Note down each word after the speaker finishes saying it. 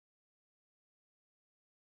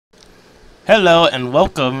Hello and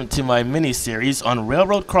welcome to my mini-series on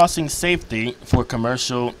railroad crossing safety for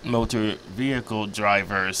commercial motor vehicle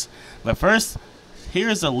drivers. But first,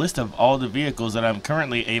 here's a list of all the vehicles that I'm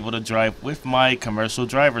currently able to drive with my commercial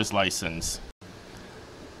driver's license.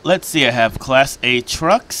 Let's see, I have Class A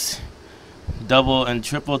trucks, double and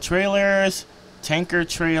triple trailers, tanker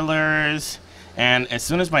trailers, and as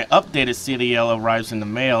soon as my updated CDL arrives in the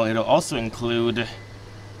mail, it'll also include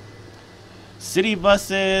city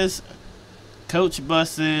buses, coach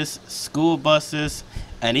buses, school buses,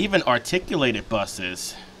 and even articulated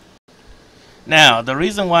buses. Now, the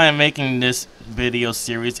reason why I'm making this video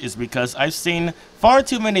series is because I've seen far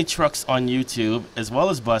too many trucks on YouTube, as well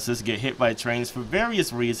as buses, get hit by trains for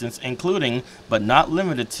various reasons, including, but not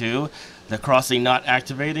limited to, the crossing not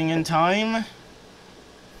activating in time,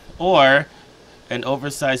 or an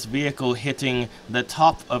oversized vehicle hitting the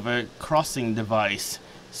top of a crossing device.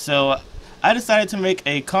 So I decided to make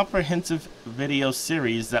a comprehensive video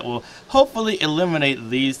series that will hopefully eliminate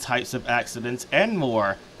these types of accidents and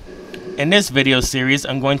more. In this video series,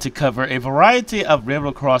 I'm going to cover a variety of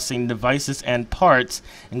railroad crossing devices and parts,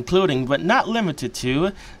 including but not limited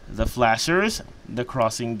to the flashers, the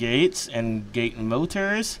crossing gates and gate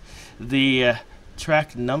motors, the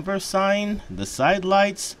track number sign, the side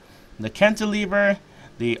lights, the cantilever,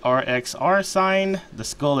 the RXR sign, the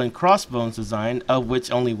skull and crossbones design, of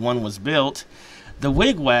which only one was built, the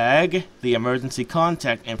wigwag, the emergency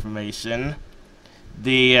contact information,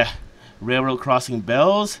 the railroad crossing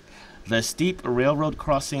bells, the steep railroad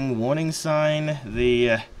crossing warning sign,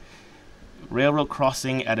 the railroad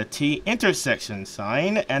crossing at a T intersection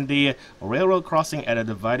sign, and the railroad crossing at a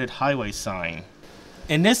divided highway sign.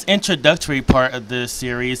 In this introductory part of the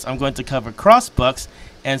series, I'm going to cover crossbucks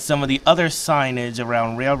and some of the other signage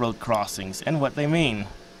around railroad crossings and what they mean.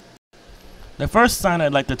 The first sign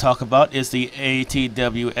I'd like to talk about is the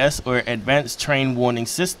ATWS, or Advanced Train Warning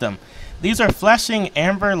System. These are flashing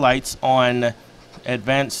amber lights on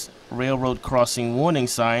advanced railroad crossing warning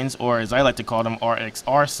signs, or as I like to call them,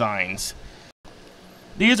 RXR signs.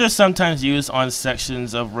 These are sometimes used on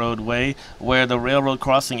sections of roadway where the railroad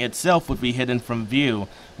crossing itself would be hidden from view.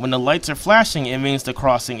 When the lights are flashing, it means the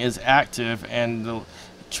crossing is active and the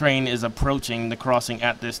train is approaching the crossing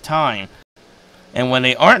at this time. And when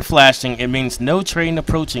they aren't flashing, it means no train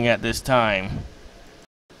approaching at this time.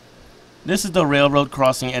 This is the railroad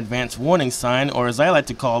crossing advance warning sign, or as I like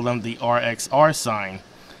to call them, the RXR sign.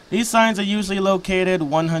 These signs are usually located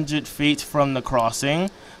 100 feet from the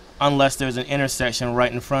crossing, unless there's an intersection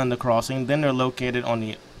right in front of the crossing. Then they're located on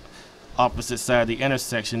the opposite side of the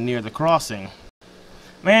intersection near the crossing.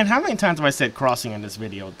 Man, how many times have I said crossing in this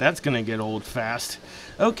video? That's gonna get old fast.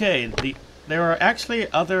 Okay, there are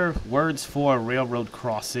actually other words for railroad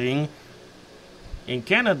crossing. In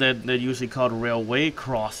Canada, they're usually called railway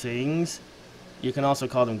crossings. You can also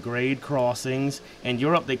call them grade crossings. In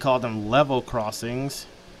Europe, they call them level crossings.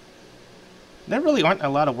 There really aren't a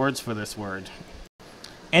lot of words for this word.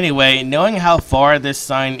 Anyway, knowing how far this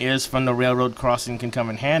sign is from the railroad crossing can come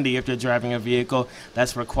in handy if you're driving a vehicle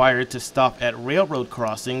that's required to stop at railroad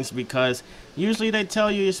crossings, because usually they tell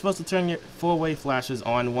you you're supposed to turn your four-way flashes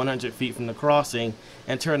on 100 feet from the crossing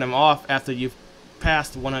and turn them off after you've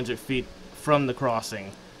passed 100 feet from the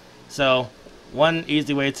crossing. So one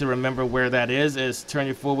easy way to remember where that is turn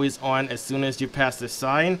your four-ways on as soon as you pass the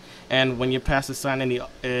sign, and when you pass the sign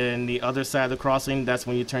in the other side of the crossing, that's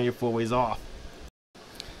when you turn your four-ways off.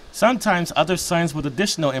 Sometimes other signs with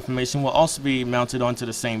additional information will also be mounted onto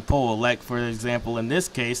the same pole, like for example in this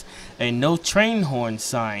case, a no train horn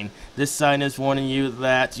sign. This sign is warning you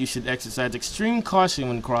that you should exercise extreme caution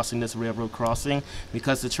when crossing this railroad crossing,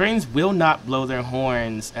 because the trains will not blow their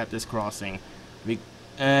horns at this crossing,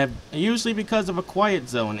 usually because of a quiet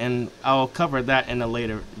zone, and I'll cover that in a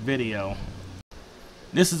later video.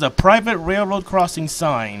 This is a private railroad crossing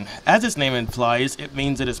sign. As its name implies, it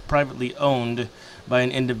means it is privately owned by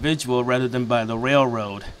an individual rather than by the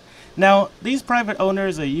railroad. Now, these private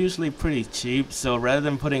owners are usually pretty cheap, so rather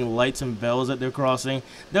than putting lights and bells at their crossing,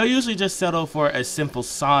 they'll usually just settle for a simple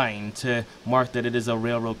sign to mark that it is a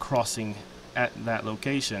railroad crossing at that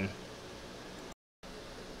location.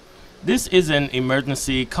 This is an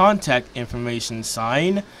emergency contact information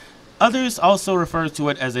sign. Others also refer to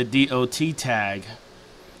it as a DOT tag.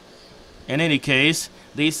 In any case,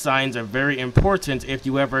 these signs are very important if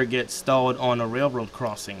you ever get stalled on a railroad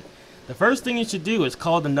crossing. The first thing you should do is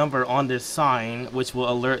call the number on this sign, which will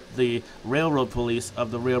alert the railroad police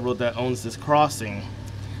of the railroad that owns this crossing.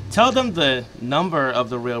 Tell them the number of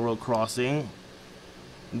the railroad crossing,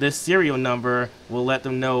 this serial number will let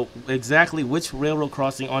them know exactly which railroad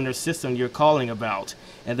crossing on their system you're calling about,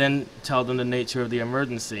 and then tell them the nature of the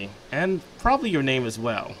emergency, and probably your name as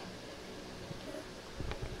well.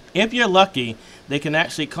 If you're lucky, they can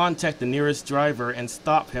actually contact the nearest driver and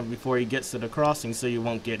stop him before he gets to the crossing so you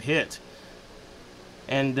won't get hit.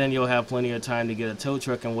 And then you'll have plenty of time to get a tow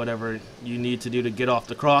truck and whatever you need to do to get off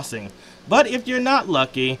the crossing. But if you're not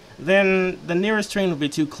lucky, then the nearest train will be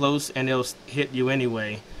too close and it'll hit you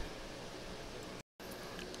anyway.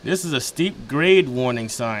 This is a steep grade warning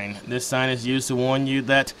sign. This sign is used to warn you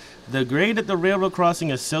that the grade at the railroad crossing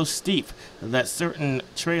is so steep that certain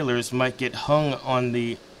trailers might get hung on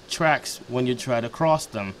the tracks when you try to cross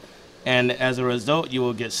them, and as a result you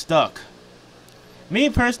will get stuck. Me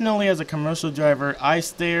personally, as a commercial driver, I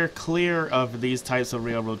steer clear of these types of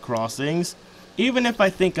railroad crossings. Even if I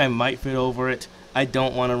think I might fit over it, I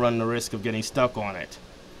don't want to run the risk of getting stuck on it.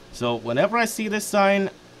 So whenever I see this sign,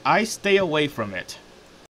 I stay away from it.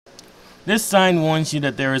 This sign warns you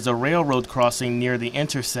that there is a railroad crossing near the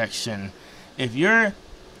intersection. If you're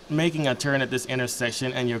making a turn at this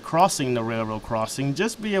intersection and you're crossing the railroad crossing,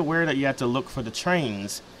 just be aware that you have to look for the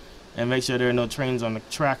trains and make sure there are no trains on the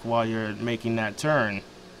track while you're making that turn.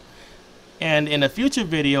 And in a future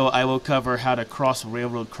video, I will cover how to cross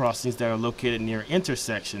railroad crossings that are located near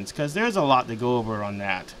intersections, because there's a lot to go over on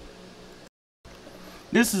that.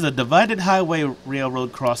 This is a divided highway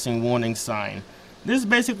railroad crossing warning sign. This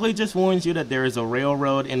basically just warns you that there is a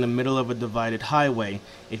railroad in the middle of a divided highway.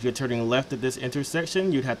 If you're turning left at this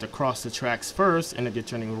intersection, you'd have to cross the tracks first, and if you're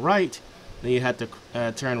turning right, then you have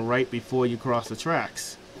to turn right before you cross the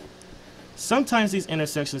tracks. Sometimes these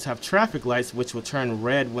intersections have traffic lights which will turn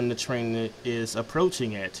red when the train is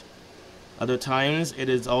approaching it. Other times it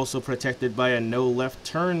is also protected by a no left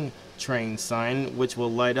turn train sign which will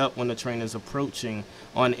light up when the train is approaching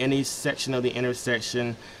on any section of the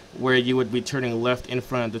intersection where you would be turning left in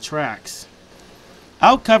front of the tracks.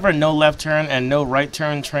 I'll cover no left turn and no right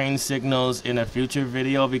turn train signals in a future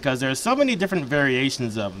video because there are so many different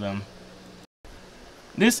variations of them.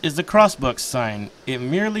 This is the crossbuck sign. It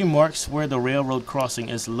merely marks where the railroad crossing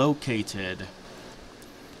is located.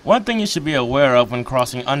 One thing you should be aware of when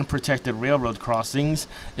crossing unprotected railroad crossings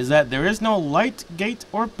is that there is no light, gate,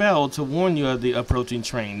 or bell to warn you of the approaching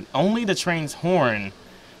train, only the train's horn.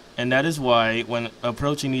 And that is why when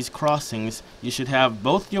approaching these crossings, you should have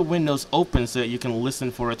both your windows open so that you can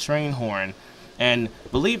listen for a train horn. And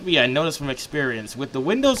believe me, I know this from experience, with the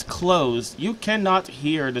windows closed, you cannot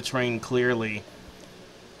hear the train clearly.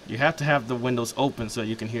 You have to have the windows open so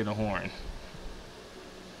you can hear the horn.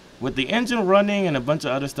 With the engine running and a bunch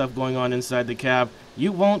of other stuff going on inside the cab,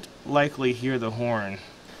 you won't likely hear the horn.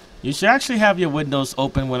 You should actually have your windows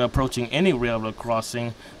open when approaching any railroad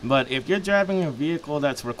crossing, but if you're driving a vehicle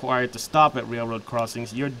that's required to stop at railroad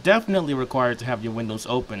crossings, you're definitely required to have your windows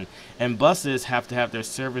open, and buses have to have their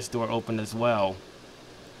service door open as well.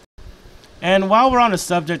 And while we're on the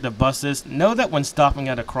subject of buses, know that when stopping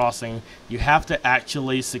at a crossing, you have to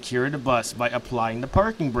actually secure the bus by applying the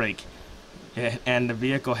parking brake. And the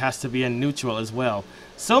vehicle has to be in neutral as well.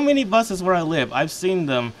 So many buses where I live, I've seen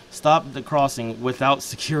them stop at the crossing without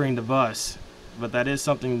securing the bus. But that is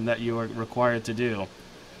something that you are required to do.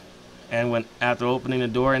 And after opening the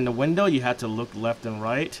door and the window, you have to look left and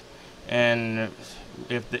right. And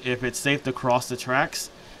if it's safe to cross the tracks,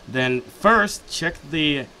 then first check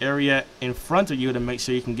the area in front of you to make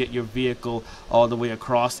sure you can get your vehicle all the way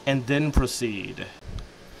across, and then proceed.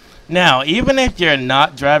 Now, even if you're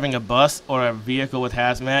not driving a bus or a vehicle with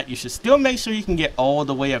hazmat, you should still make sure you can get all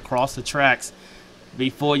the way across the tracks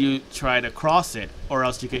before you try to cross it, or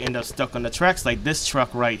else you could end up stuck on the tracks like this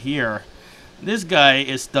truck right here. This guy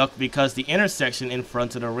is stuck because the intersection in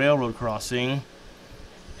front of the railroad crossing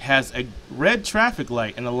has a red traffic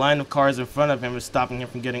light, and the line of cars in front of him is stopping him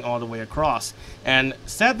from getting all the way across. And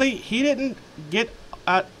sadly, he didn't get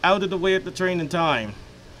out of the way of the train in time,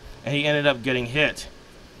 and he ended up getting hit.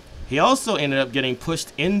 He also ended up getting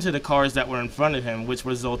pushed into the cars that were in front of him, which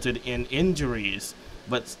resulted in injuries.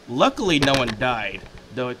 But luckily, no one died,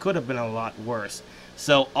 though it could have been a lot worse.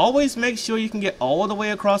 So always make sure you can get all the way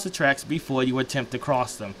across the tracks before you attempt to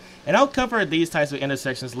cross them. And I'll cover these types of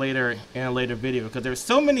intersections later in a later video, because there's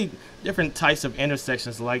so many different types of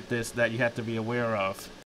intersections like this that you have to be aware of.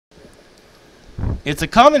 It's a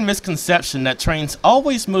common misconception that trains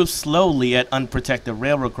always move slowly at unprotected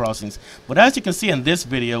railroad crossings, but as you can see in this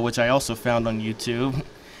video, which I also found on YouTube,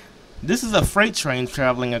 this is a freight train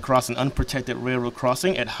traveling across an unprotected railroad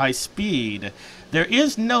crossing at high speed. There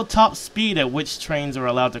is no top speed at which trains are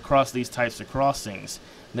allowed to cross these types of crossings.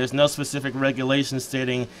 There's no specific regulation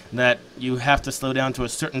stating that you have to slow down to a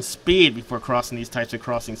certain speed before crossing these types of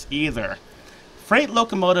crossings either. Freight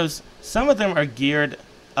locomotives, some of them are geared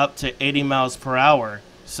up to 80 miles per hour,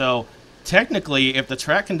 so technically if the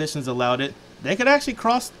track conditions allowed it, they could actually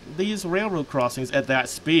cross these railroad crossings at that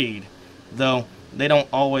speed, though they don't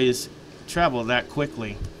always travel that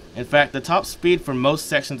quickly. In fact, the top speed for most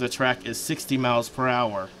sections of track is 60 miles per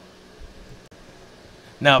hour.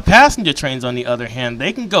 Now, passenger trains, on the other hand,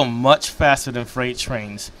 they can go much faster than freight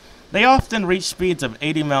trains. They often reach speeds of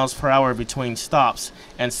 80 miles per hour between stops,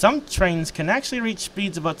 and some trains can actually reach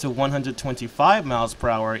speeds of up to 125 miles per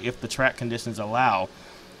hour if the track conditions allow.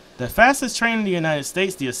 The fastest train in the United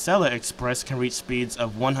States, the Acela Express, can reach speeds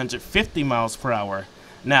of 150 miles per hour.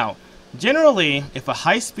 Now, generally, if a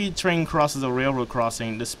high-speed train crosses a railroad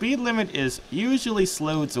crossing, the speed limit is usually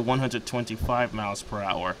slowed to 125 miles per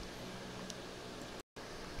hour.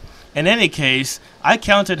 In any case, I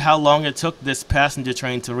counted how long it took this passenger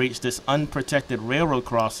train to reach this unprotected railroad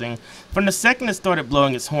crossing from the second it started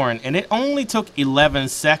blowing its horn, and it only took 11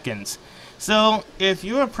 seconds. So, if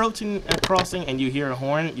you're approaching a crossing and you hear a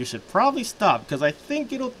horn, you should probably stop, because I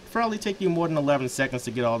think it'll probably take you more than 11 seconds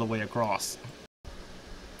to get all the way across.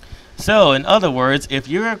 So, in other words, if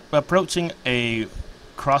you're approaching a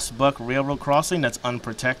crossbuck railroad crossing that's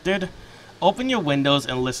unprotected, open your windows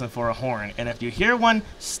and listen for a horn, and if you hear one,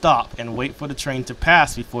 stop and wait for the train to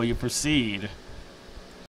pass before you proceed.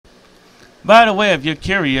 By the way, if you're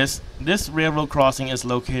curious, this railroad crossing is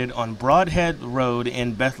located on Broadhead Road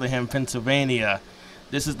in Bethlehem, Pennsylvania.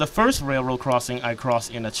 This is the first railroad crossing I crossed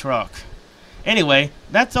in a truck. Anyway,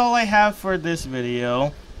 that's all I have for this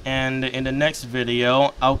video, and in the next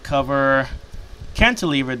video, I'll cover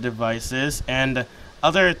cantilever devices and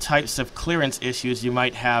other types of clearance issues you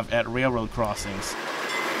might have at railroad crossings.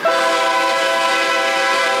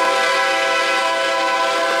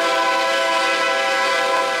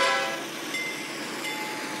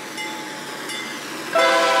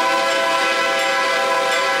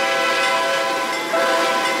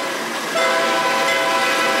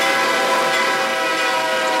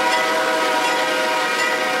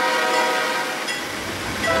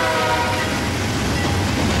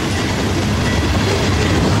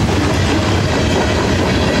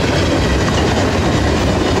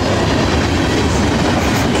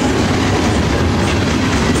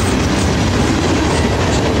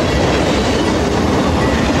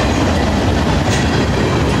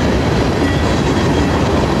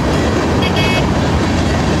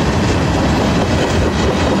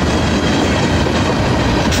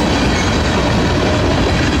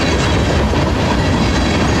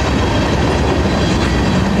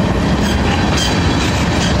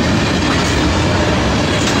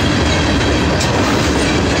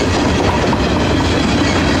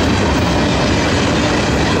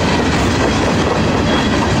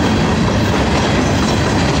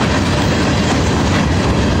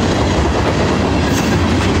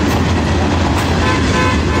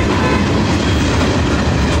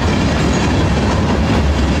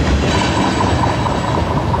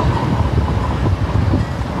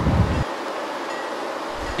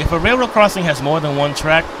 If a railroad crossing has more than one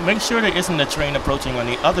track, make sure there isn't a train approaching on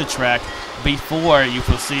the other track before you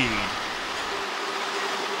proceed.